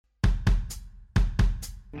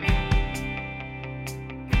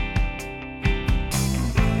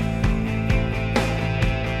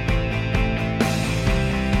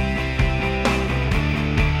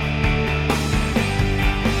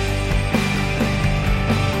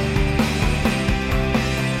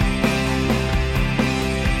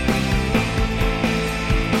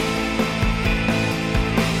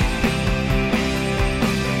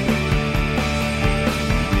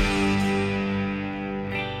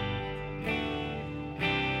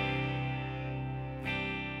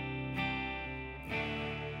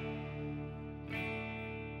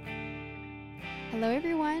Hello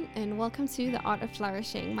everyone and welcome to The Art of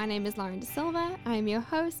Flourishing. My name is Lauren De Silva. I am your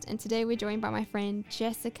host and today we're joined by my friend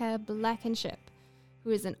Jessica Blankenship,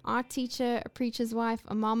 who is an art teacher, a preacher's wife,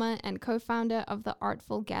 a mama, and co-founder of the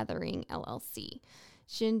Artful Gathering, LLC.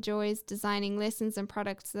 She enjoys designing lessons and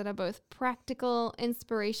products that are both practical,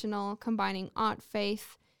 inspirational, combining art,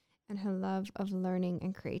 faith, and her love of learning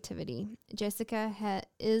and creativity. Jessica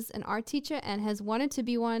is an art teacher and has wanted to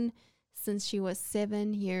be one since she was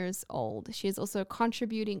 7 years old. She is also a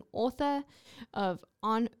contributing author of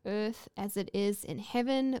On Earth as It Is in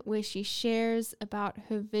Heaven, where she shares about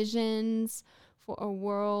her visions for a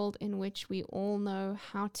world in which we all know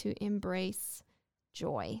how to embrace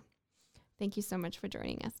joy. Thank you so much for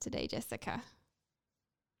joining us today, Jessica.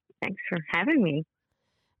 Thanks for having me.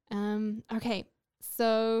 Okay,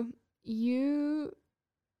 so your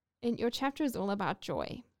chapter is all about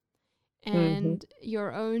joy and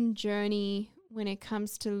your own journey when it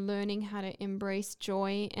comes to learning how to embrace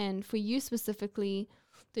joy, and for you specifically,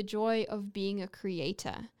 the joy of being a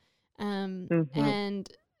creator, and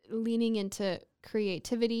leaning into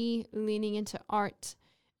creativity, leaning into art,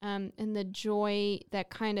 and the joy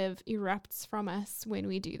that kind of erupts from us when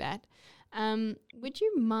we do that. Would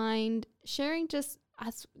you mind sharing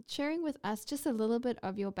with us just a little bit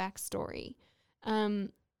of your backstory?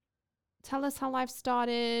 Tell us how life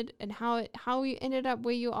started and how you ended up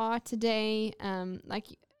where you are today.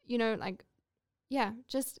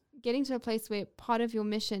 Just getting to a place where part of your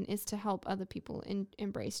mission is to help other people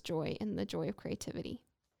embrace joy and the joy of creativity.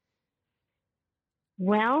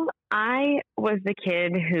 Well, I was the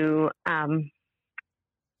kid who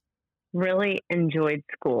really enjoyed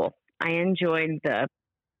school. I enjoyed the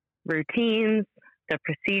routines, the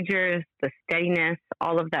procedures, the steadiness,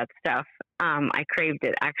 all of that stuff. I craved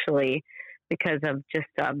it actually because of just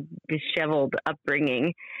a disheveled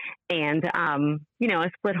upbringing and, a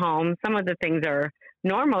split home. Some of the things are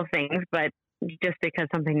normal things, but just because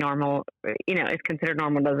something normal, is considered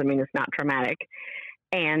normal doesn't mean it's not traumatic.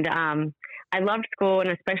 And I loved school and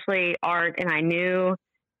especially art. And I knew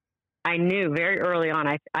very early on,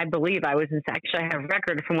 I believe I have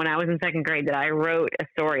record from when I was in second grade that I wrote a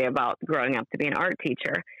story about growing up to be an art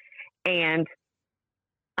teacher. And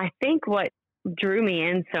I think what drew me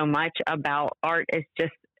in so much about art is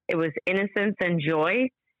just, it was innocence and joy.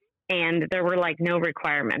 And there were like no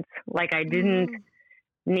requirements. Like I didn't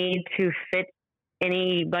need to fit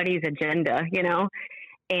anybody's agenda,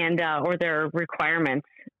 and, or their requirements.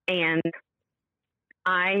 And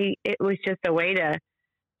it was just a way it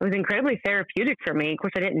was incredibly therapeutic for me. Of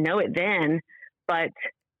course, I didn't know it then, but,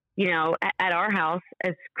 at our house,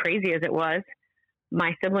 as crazy as it was,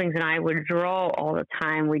 my siblings and I would draw all the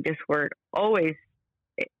time. We just were always,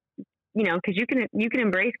 because you can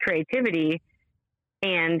embrace creativity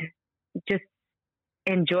and just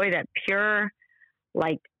enjoy that pure,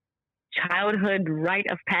 like, childhood rite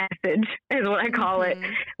of passage is what I call it,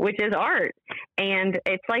 which is art. And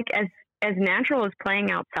it's like as natural as playing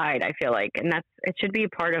outside, I feel like, and it should be a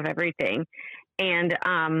part of everything. And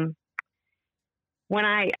when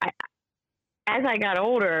as I got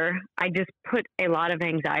older, I just put a lot of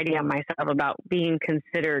anxiety on myself about being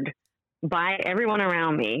considered by everyone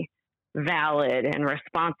around me valid and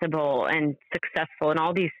responsible and successful and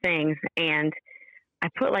all these things. And I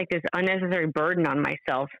put like this unnecessary burden on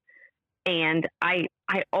myself. And I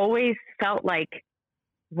always felt like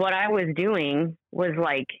what I was doing was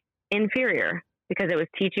like inferior because it was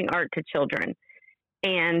teaching art to children.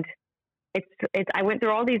 And I went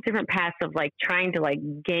through all these different paths of like trying to like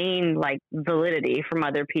gain like validity from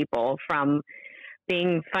other people, from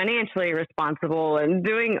being financially responsible and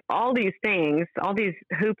doing all these things, all these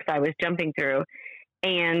hoops I was jumping through.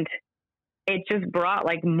 And it just brought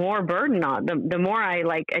like more burden on. The more I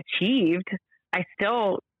like achieved, I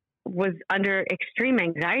still was under extreme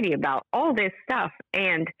anxiety about all this stuff.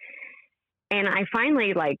 And I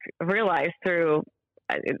finally like realized through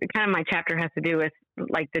kind of my chapter has to do with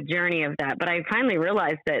like the journey of that. But I finally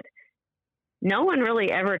realized that no one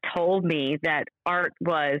really ever told me that art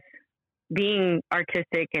was being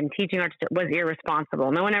artistic and teaching art was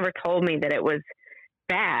irresponsible. No one ever told me that it was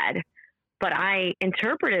bad, but I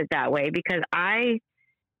interpreted it that way because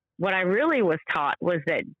what I really was taught was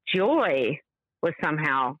that joy was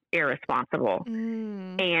somehow irresponsible.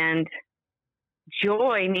 And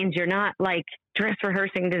joy means you're not like dress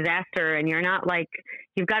rehearsing disaster, and you're not like,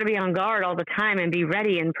 you've got to be on guard all the time and be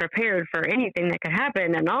ready and prepared for anything that could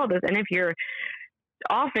happen and all this. And if you're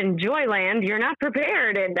off in Joyland, you're not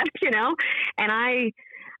prepared. And, and I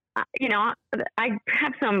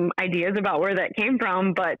have some ideas about where that came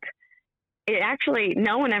from, but it actually,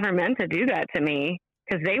 no one ever meant to do that to me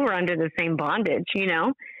because they were under the same bondage,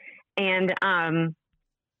 And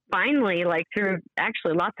finally, like through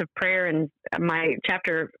actually lots of prayer, and my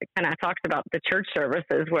chapter kind of talks about the church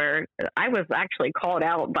services where I was actually called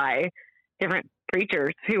out by different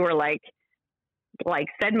preachers who were like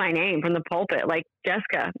said my name from the pulpit, like,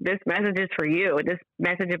 Jessica, this message is for you, this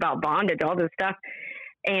message about bondage, all this stuff.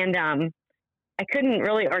 And I couldn't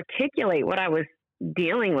really articulate what I was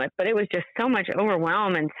dealing with, but it was just so much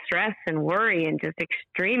overwhelm and stress and worry and just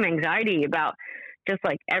extreme anxiety about just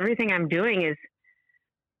like everything I'm doing is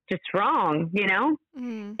just wrong, you know?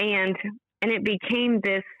 Mm. And it became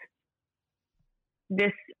this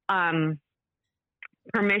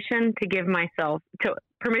permission to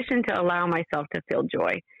allow myself to feel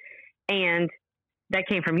joy. And that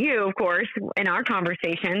came from you, of course, in our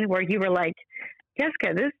conversation where you were like,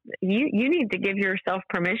 Jessica, you need to give yourself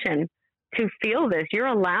permission to feel this. You're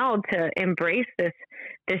allowed to embrace this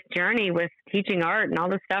journey with teaching art and all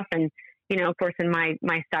this stuff. And, you know, of course, in my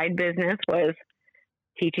side business was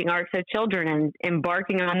teaching art to children and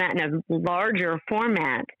embarking on that in a larger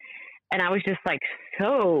format. And I was just like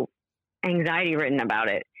so anxiety ridden about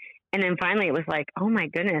it. And then finally it was like, oh my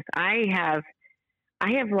goodness, I have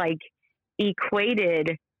like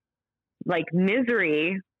equated like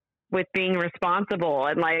misery with being responsible,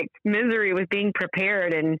 and like misery with being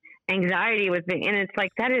prepared, and anxiety with being, and it's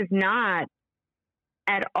like, that is not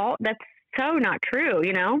at all, that's so not true,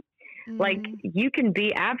 you know? Like you can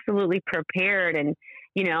be absolutely prepared, and,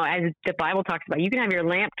 you know, as the Bible talks about, you can have your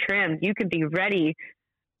lamp trimmed, you can be ready,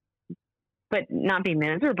 but not be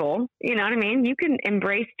miserable. You know what I mean? You can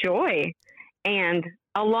embrace joy, and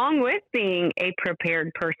along with being a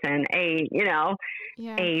prepared person, a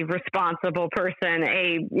responsible person,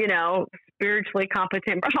 spiritually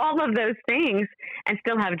competent, all of those things, and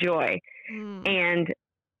still have joy. And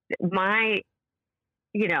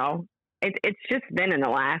it's just been in the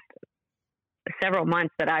last several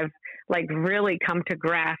months that I've like really come to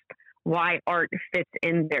grasp why art fits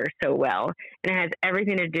in there so well. And it has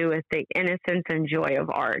everything to do with the innocence and joy of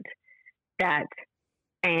art,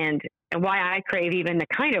 and why I crave even the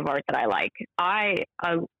kind of art that I like. I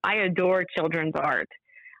adore children's art.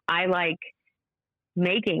 I like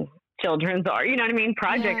making children's art, you know what I mean?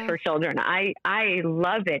 Projects for children. I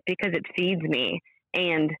love it because it feeds me,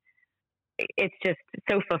 and it's just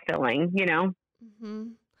so fulfilling, you know? Mm-hmm.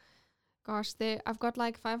 Gosh, I've got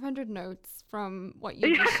like 500 notes from what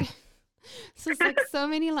you just shared. So it's like so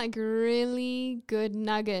many like really good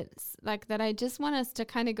nuggets like that I just want us to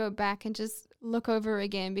kind of go back and just look over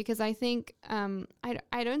again, because I think I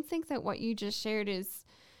don't think that what you just shared is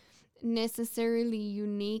necessarily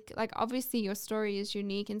unique. Like obviously your story is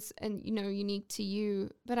unique and you know, unique to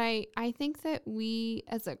you, but I think that we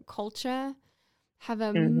as a culture have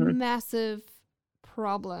a massive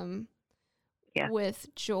problem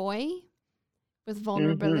with joy, with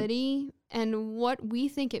vulnerability, and what we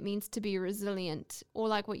think it means to be resilient, or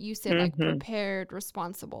like what you said, like prepared,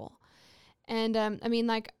 responsible. And I mean,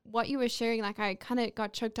 like what you were sharing, like I kind of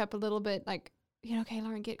got choked up a little bit, like, you know, okay,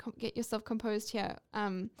 Lauren, get yourself composed here.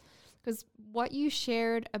 Because what you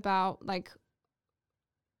shared about, like,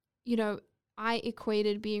 you know, I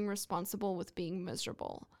equated being responsible with being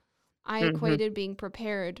miserable. I equated being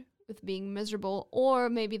prepared with being miserable, or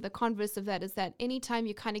maybe the converse of that is that anytime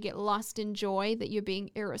you kind of get lost in joy, that you're being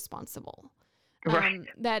irresponsible. Right.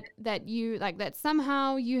 That you like that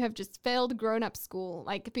somehow you have just failed grown-up school,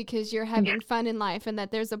 like because you're having fun in life, and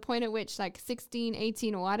that there's a point at which like 16,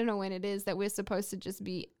 18, or I don't know when it is, that we're supposed to just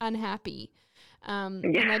be unhappy.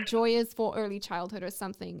 And that joy is for early childhood or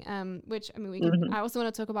something. Which I mean, we can, I also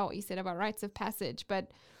want to talk about what you said about rites of passage, but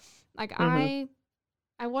like I'm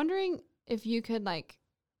wondering if you could like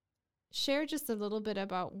share just a little bit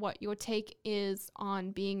about what your take is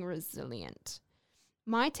on being resilient.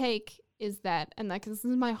 My take is that, and like this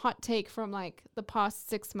is my hot take from like the past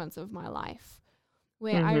 6 months of my life,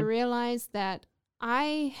 where I realized that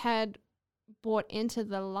I had bought into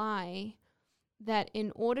the lie that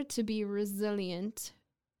in order to be resilient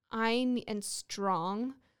and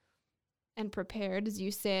strong and prepared, as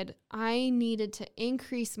you said, I needed to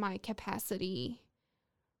increase my capacity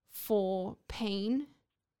for pain,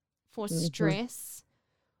 for stress,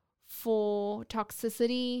 for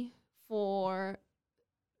toxicity, for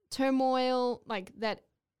turmoil, like that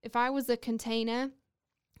if I was a container,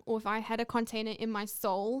 or if I had a container in my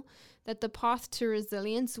soul, that the path to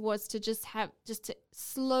resilience was to just to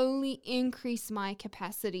slowly increase my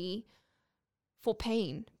capacity for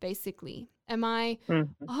pain, basically. And my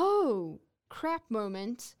oh crap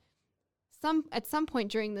moment at some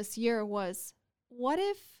point during this year was, what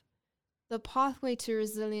if the pathway to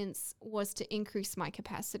resilience was to increase my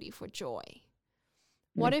capacity for joy?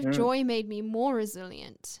 What if joy made me more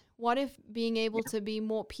resilient? what if being able to be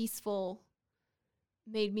more peaceful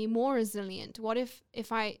made me more resilient? What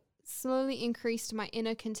if I slowly increased my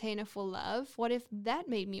inner container for love? What if that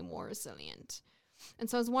made me more resilient? And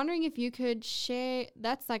so I was wondering if you could share,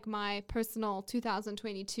 that's like my personal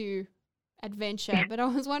 2022 adventure, but I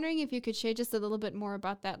was wondering if you could share just a little bit more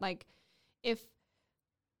about that. Like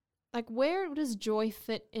where does joy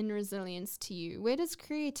fit in resilience to you? Where does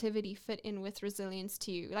creativity fit in with resilience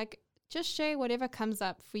to you? Like, just share whatever comes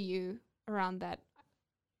up for you around that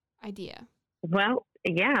idea. Well,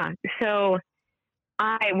 yeah. So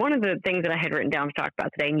one of the things that I had written down to talk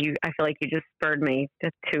about today, and I feel like you just spurred me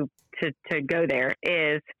to go there,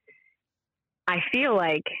 is I feel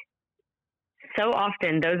like so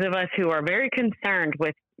often those of us who are very concerned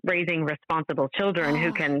with raising responsible children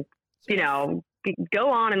who can, go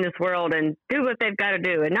on in this world and do what they've got to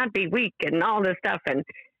do and not be weak and all this stuff. And,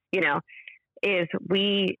 is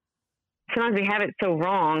sometimes we have it so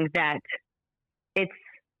wrong that it's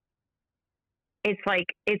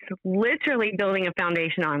literally building a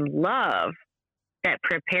foundation on love that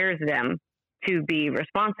prepares them to be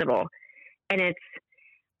responsible. And it's,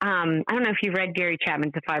 I don't know if you read Gary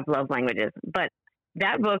Chapman's The 5 Love Languages, but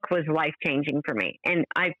that book was life-changing for me. And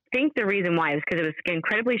I think the reason why is because it was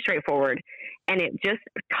incredibly straightforward. And it just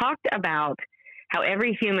talked about how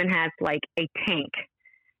every human has like a tank.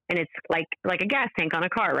 And it's like a gas tank on a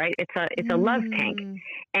car, right? It's a love tank.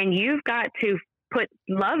 And you've got to put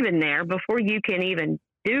love in there before you can even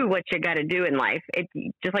do what you got to do in life. It's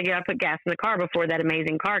just like you got to put gas in the car before that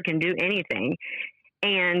amazing car can do anything.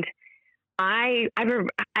 And I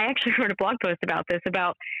actually wrote a blog post about this,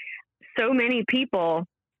 about so many people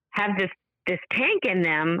have this tank in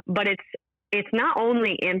them, but it's not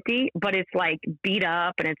only empty, but it's like beat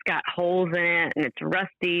up and it's got holes in it and it's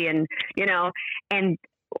rusty and, and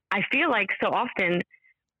I feel like so often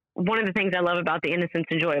one of the things I love about the innocence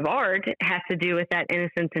and joy of art has to do with that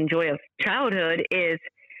innocence and joy of childhood is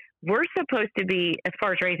we're supposed to be, as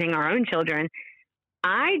far as raising our own children,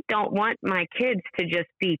 I don't want my kids to just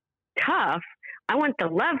be tough. I want the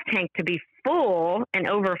love tank to be full and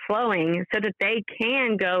overflowing so that they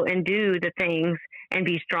can go and do the things and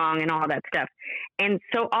be strong and all that stuff. And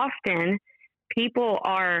so often people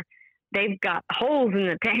they've got holes in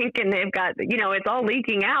the tank and they've got, it's all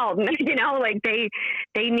leaking out and, like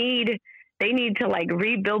they need to like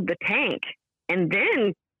rebuild the tank and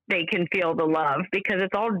then they can feel the love, because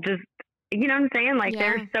it's all just, you know what I'm saying? Like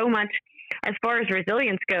there's so much as far as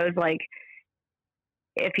resilience goes. Like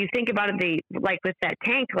if you think about it, like with that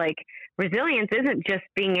tank, like resilience isn't just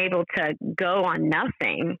being able to go on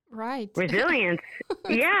nothing. Right. Resilience.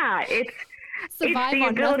 Yeah. It's the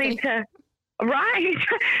ability to, right.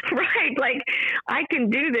 Right. Like I can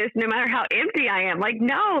do this no matter how empty I am. Like,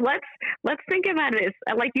 no, let's think about it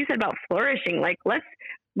as, like you said about flourishing. Like let's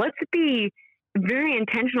be very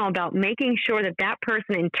intentional about making sure that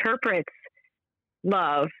person interprets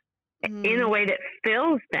love in a way that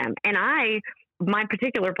fills them. And my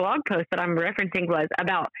particular blog post that I'm referencing was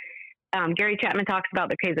about Gary Chapman talks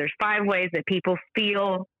about, okay, there's 5 ways that people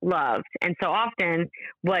feel loved. And so often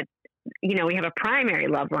we have a primary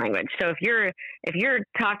love language. So if you're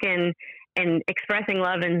talking and expressing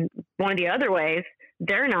love in one of the other ways,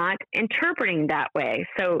 they're not interpreting that way.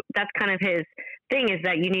 So that's kind of his thing, is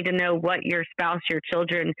that you need to know what your spouse, your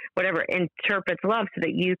children, whatever interprets love so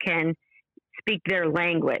that you can speak their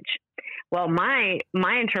language. Well, my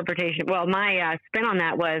interpretation, my spin on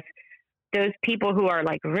that was those people who are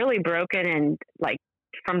like really broken and like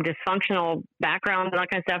from dysfunctional backgrounds and that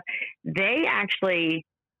kind of stuff, they actually,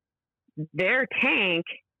 their tank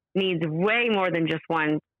needs way more than just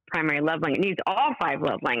one primary love language. It needs all 5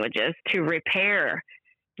 love languages to repair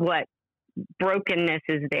what brokenness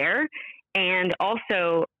is there. And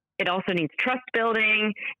also, it also needs trust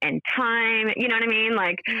building and time. You know what I mean?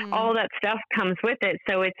 Like all that stuff comes with it.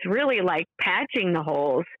 So it's really like patching the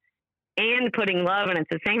holes and putting love in at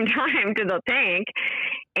the same time to the tank.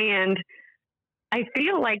 And I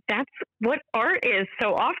feel like that's what art is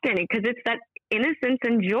so often, because it's that innocence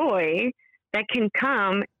and joy that can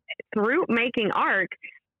come through making art.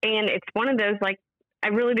 And it's one of those, like, I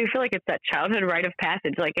really do feel like it's that childhood rite of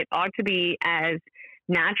passage. Like it ought to be as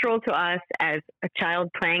natural to us as a child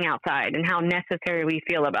playing outside, and how necessary we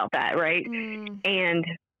feel about that. Right. And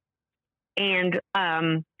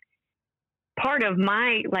part of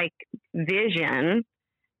my like vision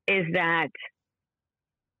is that,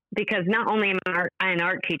 because not only am I an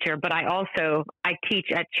art teacher, but I teach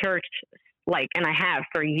at church, like, and I have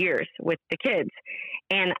for years with the kids.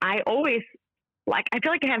 And I always like, I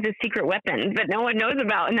feel like I have this secret weapon that no one knows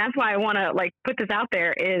about. And that's why I want to like put this out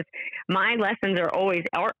there is my lessons are always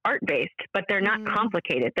art based, but they're not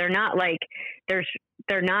complicated. They're not like,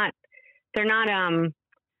 they're not,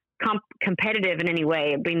 competitive in any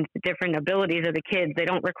way. It means the different abilities of the kids. They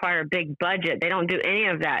don't require a big budget. They don't do any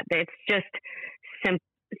of that. It's just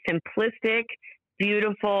simplistic,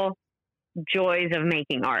 beautiful joys of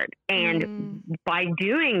making art. And by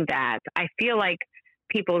doing that, I feel like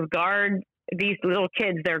people's guard, these little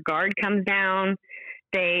kids, their guard comes down.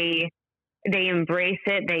 They embrace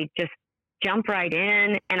it. They just jump right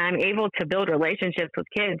in, and I'm able to build relationships with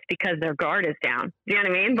kids because their guard is down. Do you know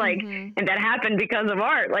what I mean? Like, and that happened because of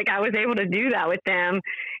art. Like, I was able to do that with them.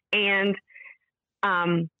 And,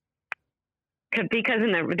 because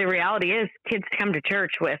the reality is kids come to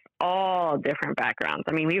church with all different backgrounds.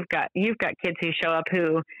 I mean, you've got kids who show up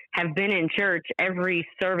who have been in church every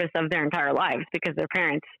service of their entire lives because their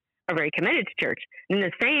parents are very committed to church. In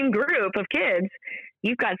the same group of kids,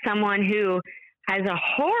 you've got someone who has a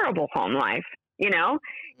horrible home life,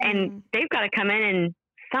 and they've got to come in and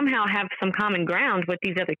somehow have some common ground with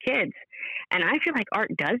these other kids. And I feel like art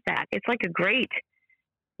does that. It's like a great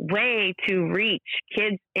way to reach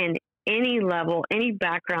kids in any level, any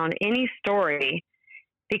background, any story,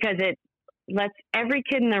 because it lets every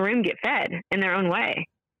kid in the room get fed in their own way.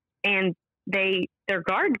 And their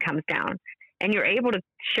guard comes down, and you're able to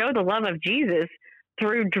show the love of Jesus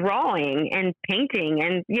through drawing and painting.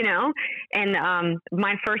 And,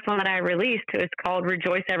 my first one that I released is called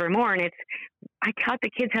Rejoice Evermore. And I taught the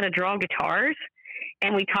kids how to draw guitars.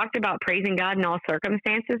 And we talked about praising God in all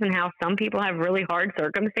circumstances and how some people have really hard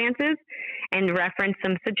circumstances, and referenced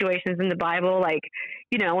some situations in the Bible, like,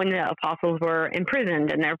 when the apostles were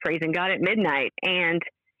imprisoned and they're praising God at midnight. And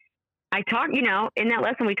I talked, in that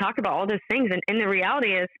lesson, we talked about all those things. And the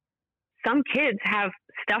reality is some kids have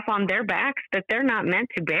stuff on their backs that they're not meant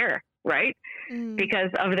to bear, right? Because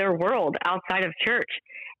of their world outside of church.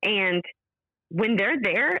 And when they're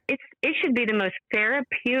there, it should be the most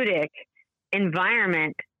therapeutic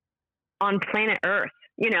environment on planet Earth.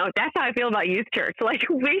 That's how I feel about youth church. Like,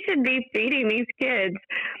 we should be feeding these kids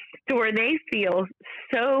to where they feel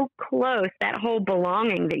so close, that whole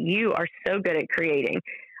belonging that you are so good at creating.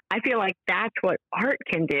 I feel like that's what art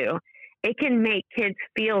can do. It can make kids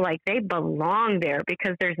feel like they belong there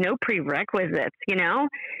because there's no prerequisites,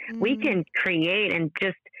 We can create and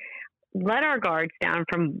just let our guards down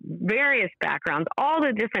from various backgrounds, all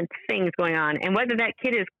the different things going on. And whether that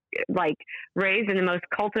kid is like raised in the most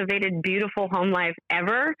cultivated, beautiful home life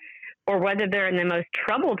ever, or whether they're in the most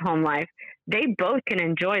troubled home life, they both can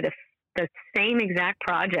enjoy the same exact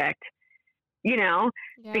project,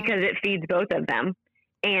 because it feeds both of them.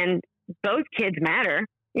 And both kids matter.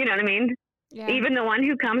 You know what I mean? Yeah. Even the one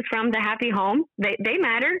who comes from the happy home, they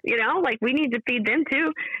matter, like we need to feed them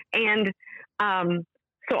too. And,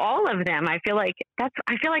 so all of them, I feel like I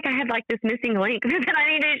have like this missing link that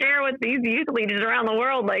I need to share with these youth leaders around the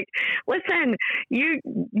world. Like, listen, you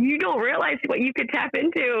don't realize what you could tap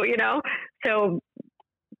into, So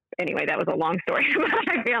anyway, that was a long story,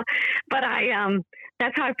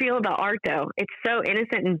 that's how I feel about art though. It's so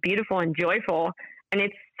innocent and beautiful and joyful. And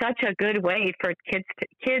it's such a good way for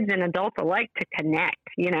kids and adults alike to connect,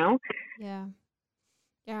 Yeah.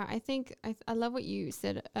 Yeah, I think I love what you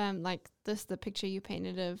said, like the picture you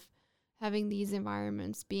painted of having these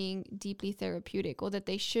environments being deeply therapeutic, or that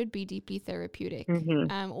they should be deeply therapeutic,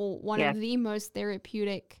 or one of the most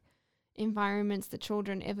therapeutic environments that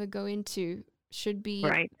children ever go into should be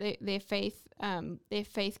their faith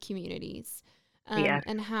communities,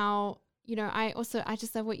 and how, I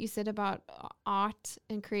just love what you said about art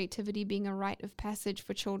and creativity being a rite of passage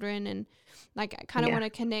for children. And like, I kind of want to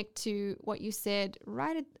connect to what you said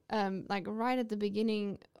right at the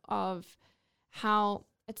beginning of how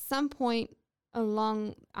at some point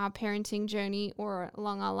along our parenting journey or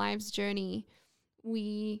along our lives journey,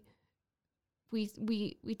 we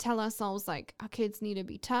tell ourselves like our kids need to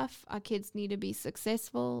be tough, our kids need to be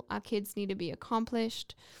successful, our kids need to be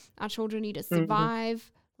accomplished, our children need to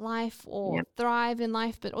survive life or thrive in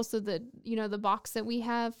life, but also the box that we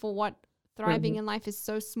have for what thriving in life is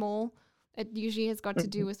so small. It usually has got to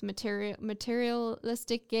do with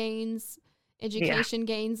materialistic gains, education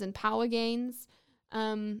gains, and power gains,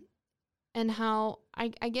 and how I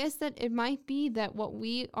guess that it might be that what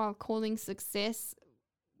we calling successful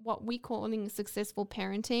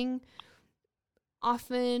parenting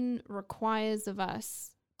often requires of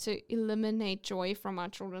us to eliminate joy from our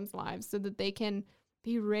children's lives so that they can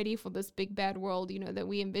be ready for this big bad world, that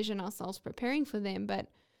we envision ourselves preparing for them. But,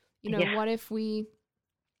 what if we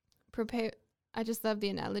prepare? I just love the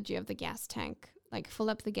analogy of the gas tank. like fill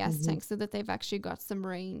up the gas tank so that they've actually got some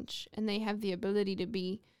range and they have the ability to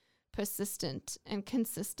be persistent and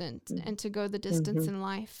consistent and to go the distance in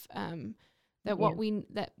life. That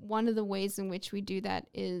one of the ways in which we do that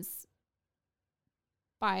is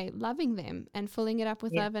by loving them and filling it up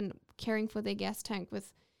with love and caring for their gas tank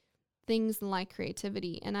with things like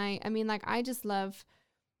creativity. And I mean, like, I just love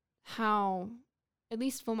how, at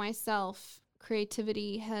least for myself,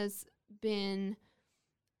 creativity has been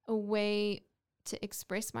a way to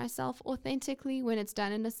express myself authentically when it's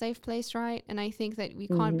done in a safe place, right? And I think that we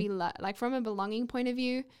can't be like, from a belonging point of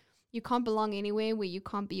view, you can't belong anywhere where you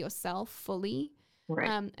can't be yourself fully.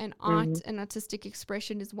 Right. And art and artistic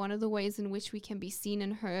expression is one of the ways in which we can be seen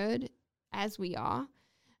and heard as we are,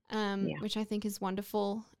 which I think is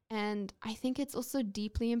wonderful. And I think it's also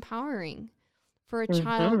deeply empowering for a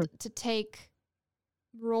child to take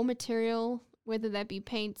raw material, whether that be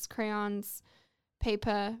paints, crayons,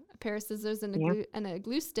 paper, a pair of scissors, and a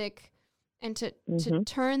glue stick, and to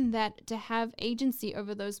turn that, to have agency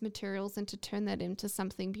over those materials and to turn that into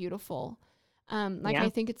something beautiful. I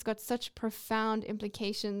think it's got such profound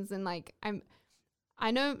implications, and like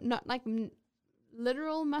I know not like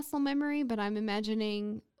literal muscle memory, but I'm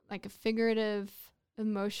imagining like a figurative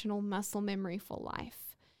emotional muscle memory for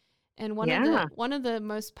life. And one of the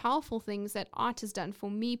most powerful things that art has done for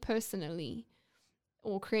me personally,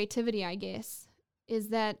 or creativity, I guess, is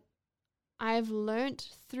that I've learnt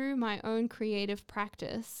through my own creative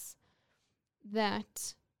practice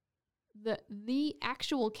that the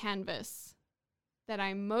actual canvas that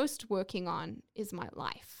I'm most working on is my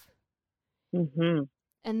life.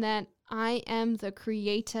 And that I am the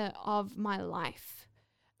creator of my life.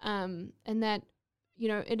 And that, you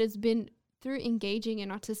know, it has been through engaging in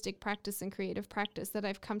artistic practice and creative practice that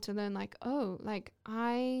I've come to learn, like, oh, like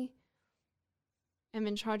I am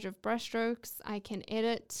in charge of brushstrokes. I can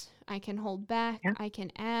edit. I can hold back. I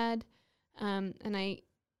can add. And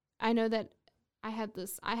I know that I had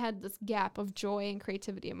this gap of joy and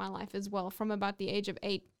creativity in my life as well from about the age of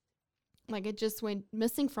 8. Like, it just went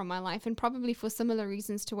missing from my life, and probably for similar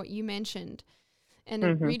reasons to what you mentioned.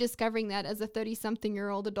 And rediscovering that as a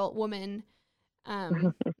 30-something-year-old adult woman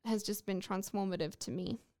has just been transformative to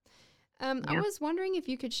me. I was wondering if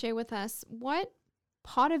you could share with us what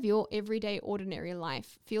part of your everyday ordinary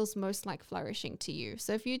life feels most like flourishing to you.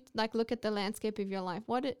 So if you like look at the landscape of your life,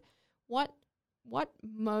 what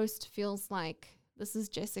most feels like this is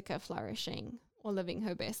Jessica flourishing or living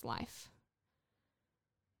her best life?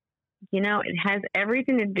 You know, it has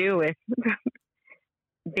everything to do with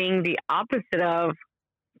being the opposite of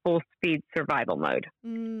full speed survival mode.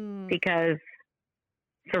 Because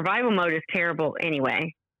survival mode is terrible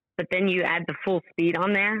anyway, but then you add the full speed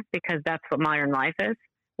on there because that's what modern life is,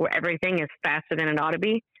 where everything is faster than it ought to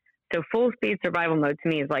be. So full speed survival mode to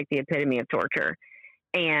me is like the epitome of torture.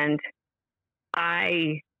 And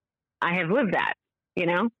I have lived that, you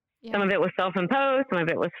know, some of it was self-imposed, some of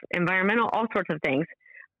it was environmental, all sorts of things.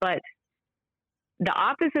 But the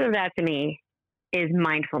opposite of that to me is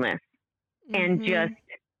mindfulness and just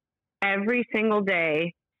every single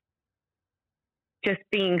day, just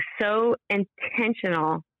being so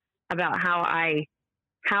intentional about how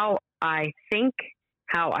I think,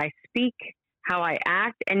 how I speak, how I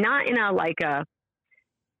act, and not in a like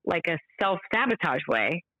a self-sabotage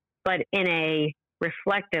way, but in a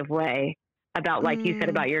reflective way about, like you said,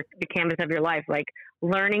 about the canvas of your life, like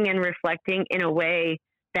learning and reflecting in a way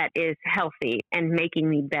that is healthy and making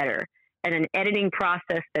me better. And an editing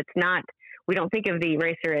process that's not, we don't think of the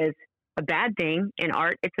eraser as a bad thing in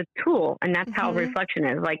art. It's a tool. And that's how reflection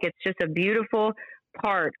is. Like, it's just a beautiful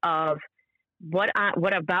part of what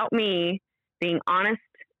about me, being honest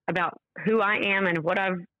about who I am and what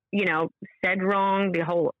I've, you know, said wrong, the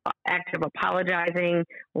whole act of apologizing,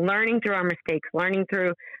 learning through our mistakes, learning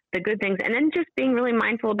through the good things, and then just being really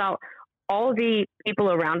mindful about all the people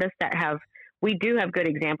around us we do have good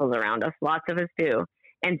examples around us. Lots of us do.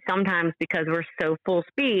 And sometimes because we're so full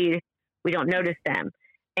speed, we don't notice them.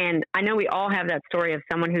 And I know we all have that story of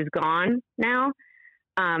someone who's gone now,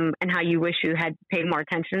 and how you wish you had paid more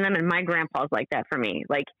attention to them. And my grandpa's like that for me.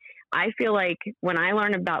 Like, I feel like when I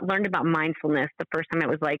learned about mindfulness the first time, it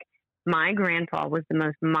was like my grandpa was the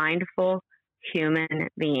most mindful human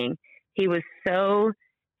being. He was so,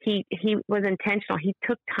 he was intentional. He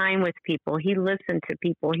took time with people. He listened to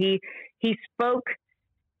people. He spoke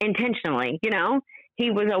intentionally, you know. He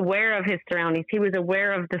was aware of his surroundings. He was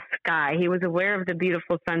aware of the sky. He was aware of the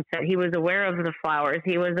beautiful sunset. He was aware of the flowers.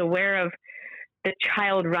 He was aware of the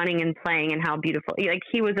child running and playing and how beautiful. Like,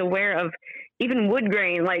 he was aware of even wood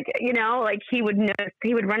grain. Like, you know, like he would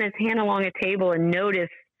run his hand along a table and notice,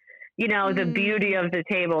 the beauty of the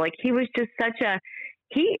table. Like he was just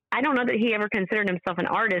I don't know that he ever considered himself an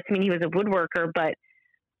artist. I mean, he was a woodworker, but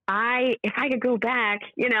if I could go back,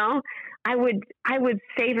 I would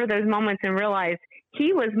savor those moments and realize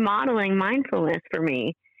he was modeling mindfulness for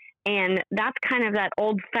me. And that's kind of that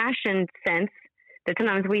old fashioned sense that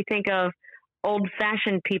sometimes we think of old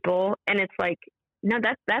fashioned people, and it's like, no,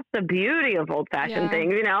 that's the beauty of old fashioned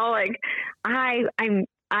things, like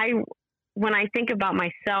when I think about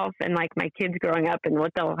myself and like my kids growing up and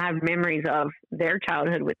what they'll have memories of their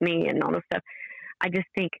childhood with me and all this stuff, I just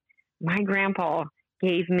think my grandpa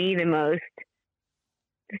gave me the most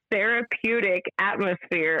therapeutic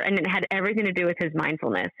atmosphere, and it had everything to do with his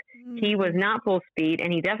mindfulness. He was not full speed,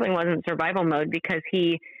 and he definitely wasn't survival mode because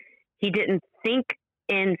he didn't think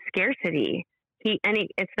in scarcity.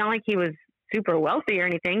 It's not like he was super wealthy or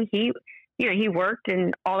anything. He worked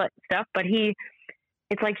and all that stuff, but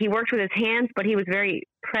it's like he worked with his hands, but he was very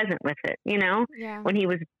present with it, when he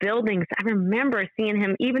was building. I remember seeing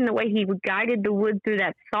him, even the way he guided the wood through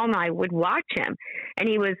that sawmill. I would watch him, and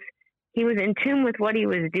he was in tune with what he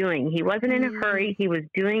was doing. He wasn't in a hurry. He was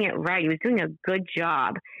doing it right. He was doing a good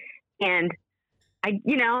job. And I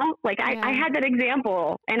had that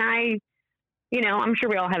example, and I'm sure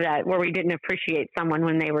we all have that where we didn't appreciate someone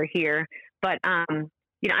when they were here, but, I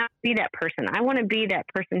be that person. I want to be that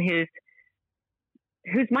person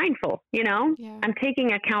who's mindful, I'm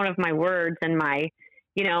taking account of my words and and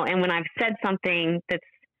when I've said something that's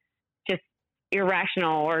just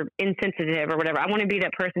irrational or insensitive or whatever, I want to be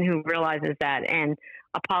that person who realizes that and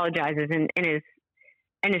apologizes and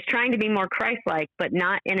is trying to be more Christ-like, but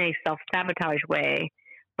not in a self-sabotage way,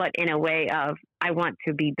 but in a way of, I want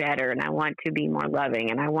to be better and I want to be more loving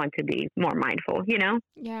and I want to be more mindful,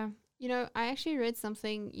 Yeah. I actually read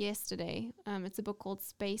something yesterday. It's a book called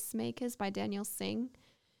Space Makers by Daniel Singh.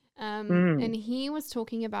 And he was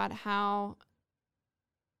talking about how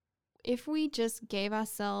if we just gave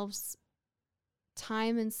ourselves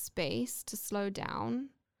time and space to slow down,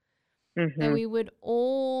 then we would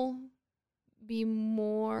all be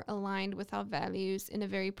more aligned with our values in a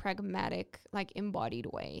very pragmatic, like embodied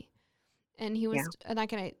way. And he was,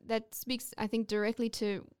 that speaks, I think, directly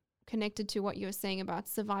connected to what you were saying about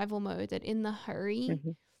survival mode, that in the hurry,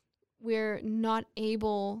 we're not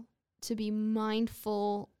able to be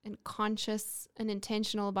mindful and conscious and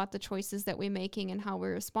intentional about the choices that we're making and how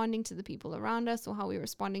we're responding to the people around us or how we're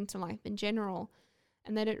responding to life in general.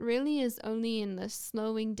 And that it really is only in the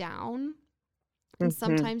slowing down and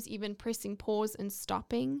sometimes even pressing pause and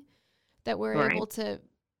stopping that we're able to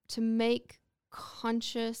make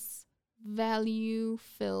conscious,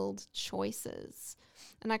 value-filled choices.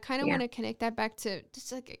 And I kind of want to connect that back to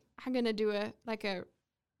just like, I'm going to do a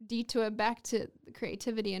detour back to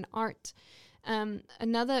creativity and art.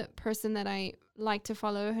 Another person that I like to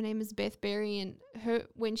follow, her name is Beth Berry, and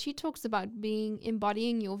when she talks about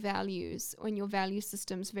embodying your values and your value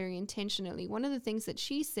systems very intentionally, one of the things that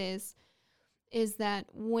she says is that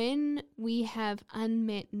when we have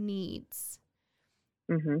unmet needs,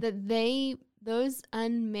 that those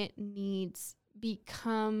unmet needs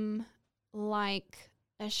become like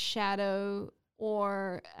a shadow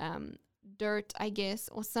or dirt, I guess,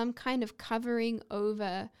 or some kind of covering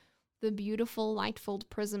over the beautiful light-filled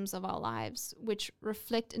prisms of our lives, which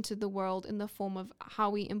reflect into the world in the form of how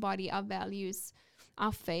we embody our values,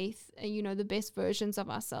 our faith, the best versions of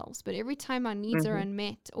ourselves. But every time our needs are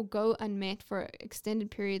unmet or go unmet for extended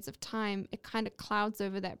periods of time, it kind of clouds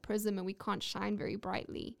over that prism and we can't shine very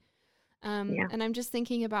brightly. And I'm just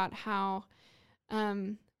thinking about how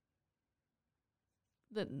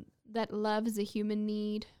that love is a human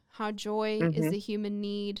need, how joy is a human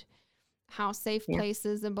need, how safe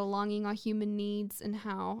places and belonging are human needs, and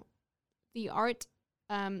how the art,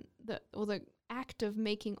 the act of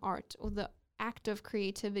making art or the act of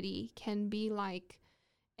creativity can be like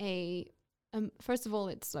first of all,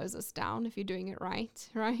 it slows us down if you're doing it right?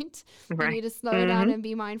 You need to slow down and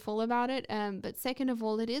be mindful about it. But second of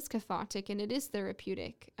all, it is cathartic and it is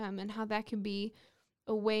therapeutic, and how that can be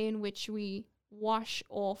a way in which we wash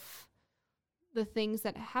off the things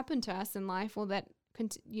that happen to us in life, or that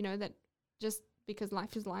that just because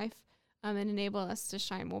life is life, and enable us to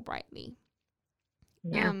shine more brightly.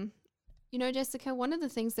 Jessica, one of the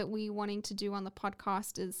things that we wanting to do on the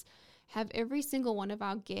podcast is have every single one of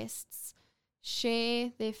our guests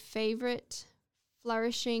share their favorite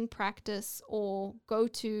flourishing practice or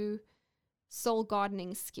go-to soul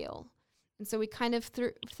gardening skill. And so we kind of,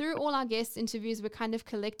 through all our guest interviews, we're kind of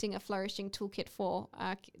collecting a flourishing toolkit for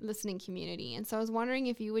our listening community. And so I was wondering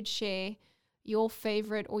if you would share your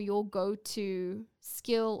favorite or your go-to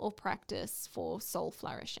skill or practice for soul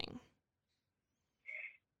flourishing.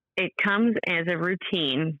 it comes as a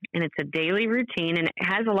routine, and it's a daily routine, and it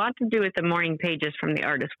has a lot to do with the morning pages from The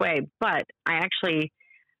Artist's Way. But I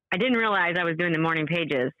didn't realize I was doing the morning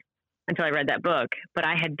pages until I read that book. But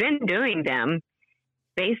I had been doing them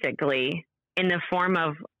basically in the form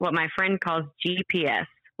of what my friend calls GPS,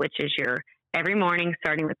 which is your every morning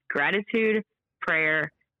starting with gratitude,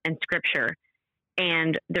 prayer, and scripture.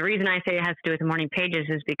 And the reason I say it has to do with the morning pages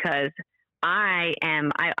is because I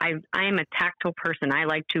am a tactile person. I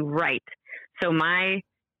like to write. So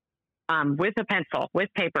with a pencil, with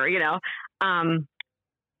paper,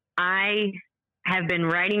 I have been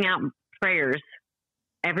writing out prayers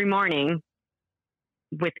every morning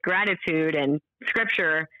with gratitude and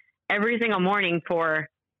scripture every single morning for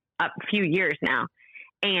a few years now.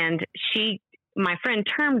 And my friend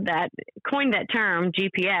coined that term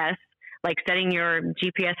GPS, like setting your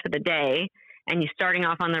GPS for the day and you starting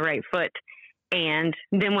off on the right foot. And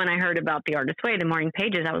then when I heard about The Artist's Way, the morning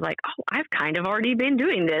pages, I was like, oh, I've kind of already been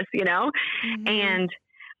doing this, Mm-hmm. And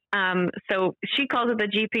so she calls it the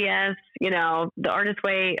GPS, The Artist's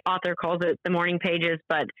Way author calls it the morning pages.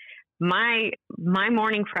 But my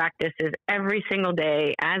morning practice is every single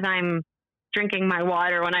day as I'm drinking my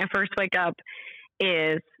water when I first wake up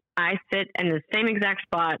is I sit in the same exact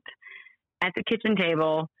spot at the kitchen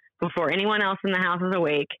table before anyone else in the house is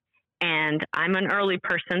awake. And I'm an early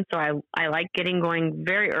person, so I like getting going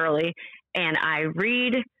very early. And I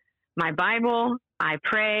read my Bible, I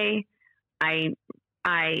pray, I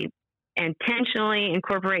intentionally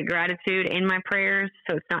incorporate gratitude in my prayers.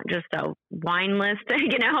 So it's not just a whine list,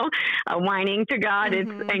 a whining to God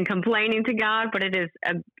and complaining to God, but it is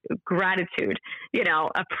a gratitude,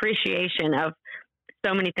 appreciation of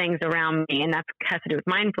so many things around me. And that has to do with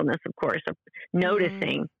mindfulness, of course, of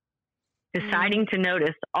noticing. Deciding to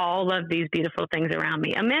notice all of these beautiful things around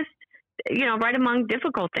me amidst, right among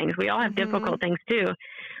difficult things. We all have difficult things too,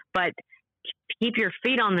 but keep your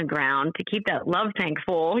feet on the ground to keep that love tank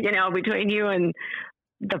full, between you and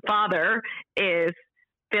the Father is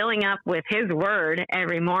filling up with His Word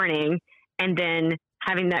every morning and then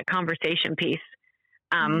having that conversation piece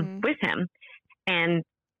with Him. And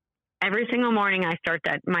every single morning I start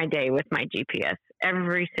my day with my GPS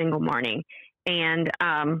every single morning. And,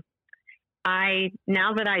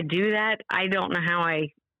 now that I do that, I don't know how I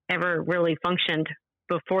ever really functioned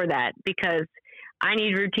before that because I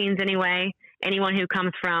need routines anyway. Anyone who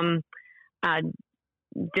comes from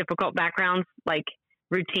difficult backgrounds, like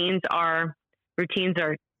routines are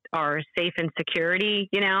safe and security,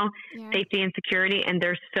 safety and security, and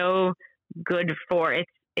they're so good for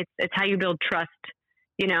it's how you build trust,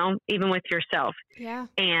 even with yourself. Yeah.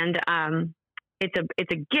 And it's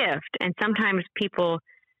a gift, and sometimes people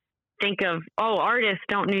think of, artists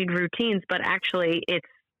don't need routines, but actually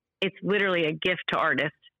it's literally a gift to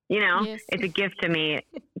artists, Yes. It's a gift to me,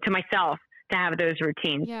 to myself to have those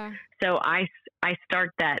routines. Yeah. So I start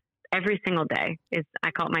that every single day I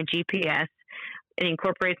call it my GPS. It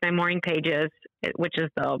incorporates my morning pages, which is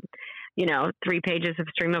the, 3 pages of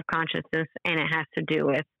stream of consciousness. And it has to do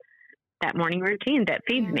with that morning routine that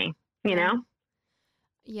feeds me,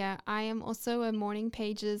 Yeah, I am also a morning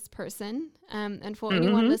pages person. And for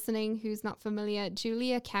anyone listening who's not familiar,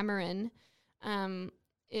 Julia Cameron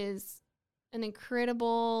is an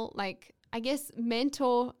incredible,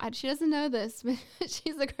 mentor. She doesn't know this, but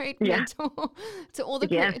she's a great mentor to all the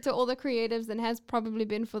creatives and has probably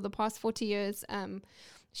been for the past 40 years.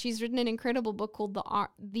 She's written an incredible book called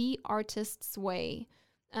The Artist's Way,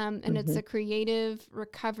 and it's a creative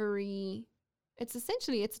recovery. It's a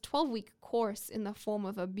 12-week course in the form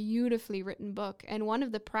of a beautifully written book. And one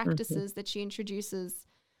of the practices that she introduces,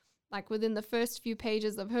 within the first few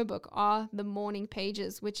pages of her book, are the morning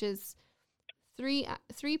pages, which is three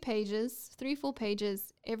full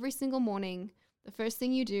pages every single morning. The first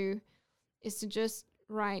thing you do is to just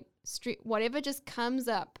write whatever just comes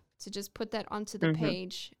up, to just put that onto the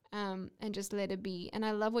page and just let it be. And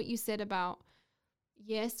I love what you said about,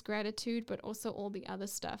 yes, gratitude, but also all the other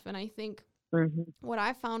stuff. And I think what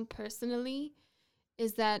I found personally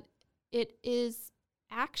is that it is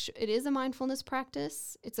a mindfulness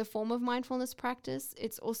practice. It's a form of mindfulness practice.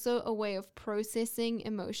 It's also a way of processing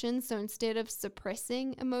emotions. So instead of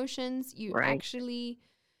suppressing emotions, you actually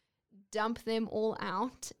dump them all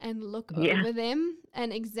out and look over them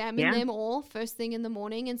and examine them all first thing in the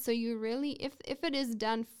morning. And so you really, if it is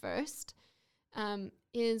done first,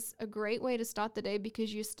 is a great way to start the day,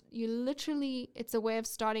 because you literally, it's a way of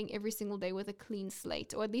starting every single day with a clean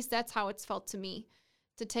slate, or at least that's how it's felt to me,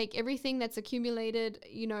 to take everything that's accumulated,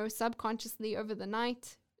 subconsciously over the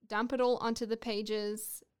night, dump it all onto the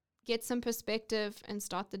pages, get some perspective, and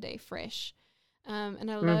start the day fresh.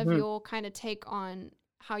 And I love your kind of take on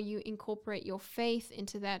how you incorporate your faith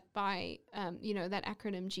into that by, that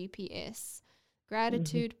acronym GPS,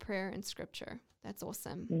 gratitude, prayer, and scripture. That's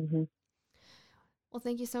awesome. Mm-hmm. Well,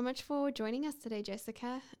 thank you so much for joining us today,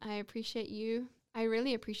 Jessica. I appreciate you. I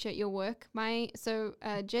really appreciate your work.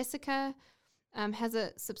 Jessica has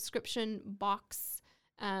a subscription box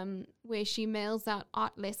where she mails out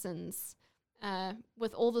art lessons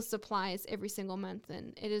with all the supplies every single month.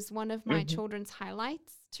 And it is one of my children's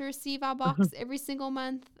highlights to receive our box every single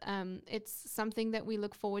month. It's something that we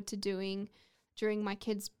look forward to doing during my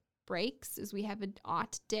kids' breaks, is we have an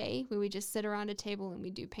art day where we just sit around a table and we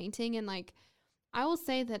do painting. And I will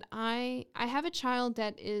say that I have a child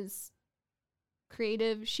that is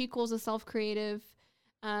creative. She calls herself creative.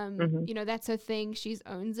 That's her thing. She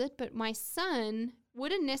owns it. But my son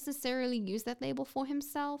wouldn't necessarily use that label for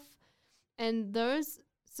himself. And those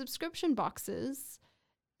subscription boxes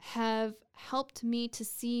have helped me to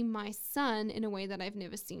see my son in a way that I've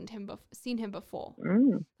never seen him before.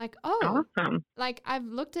 Awesome. I've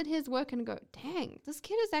looked at his work and go, dang, this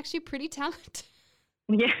kid is actually pretty talented.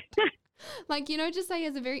 Yeah. Just he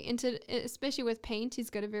has a very especially with paint, he's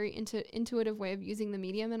got a very intuitive way of using the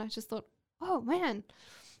medium. And I just thought, oh man.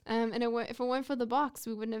 If it weren't for the box,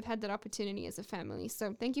 we wouldn't have had that opportunity as a family.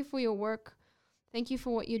 So thank you for your work. Thank you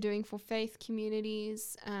for what you're doing for faith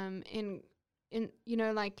communities, giving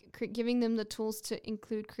them the tools to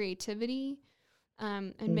include creativity,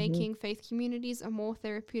 and making faith communities a more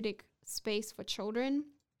therapeutic space for children.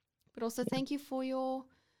 But also thank you for your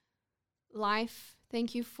life.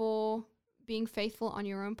 Thank you for being faithful on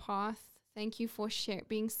your own path. Thank you for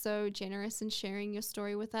being so generous and sharing your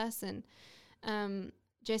story with us. And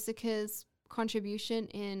Jessica's contribution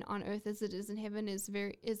in On Earth as It Is in Heaven is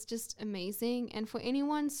just amazing. And for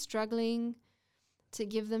anyone struggling to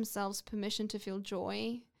give themselves permission to feel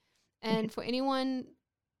joy, and for anyone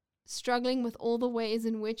struggling with all the ways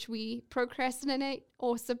in which we procrastinate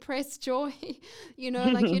or suppress joy, you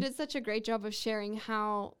did such a great job of sharing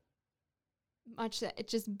how much that it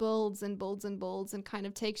just builds and builds and builds and kind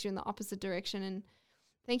of takes you in the opposite direction. And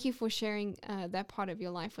thank you for sharing that part of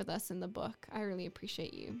your life with us in the book. I really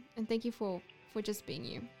appreciate you. And thank you for just being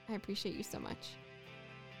you. I appreciate you so much.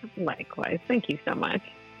 Likewise. Thank you so much.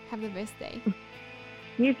 Have the best day.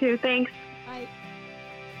 You too. Thanks. Bye.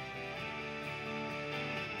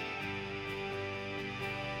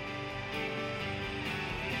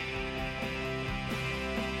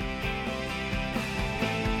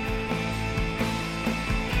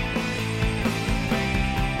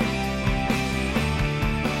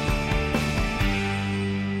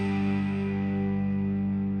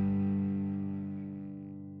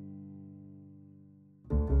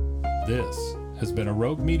 This has been a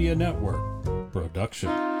Rogue Media Network production.